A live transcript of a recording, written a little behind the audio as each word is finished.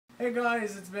Hey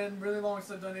guys, it's been really long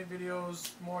since I've done any videos.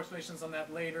 More explanations on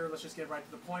that later. Let's just get right to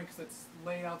the point because it's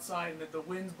late outside and the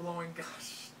wind's blowing.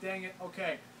 Gosh, dang it.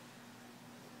 Okay.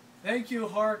 Thank you,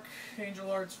 Hark,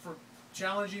 Angelarts, for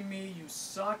challenging me. You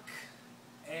suck.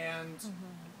 And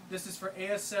this is for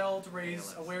ASL to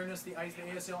raise awareness. The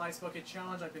ASL Ice Bucket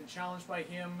Challenge. I've been challenged by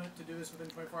him to do this within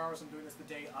 24 hours. I'm doing this the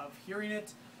day of hearing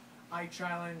it. I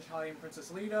challenge Holly and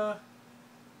Princess Lita.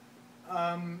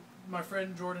 My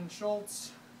friend Jordan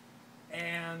Schulz.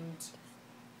 And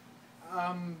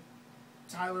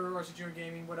Tyler, RC Junior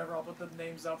Gaming, whatever. I'll put the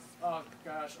names up. Oh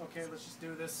gosh. Okay, let's just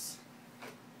do this.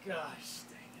 Gosh,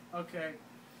 dang it. Okay.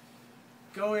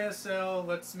 Go ASL.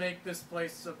 Let's make this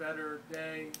place a better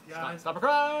day. Guys. Stop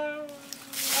crying!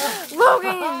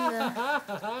 Logan!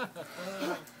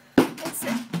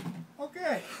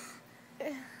 Okay.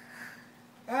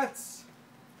 That's.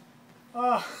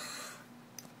 Oh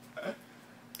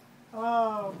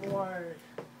boy.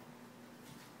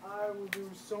 I will do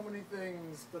so many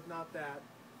things, but not that.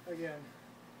 Again.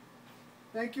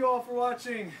 Thank you all for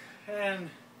watching, and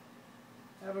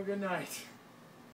have a good night.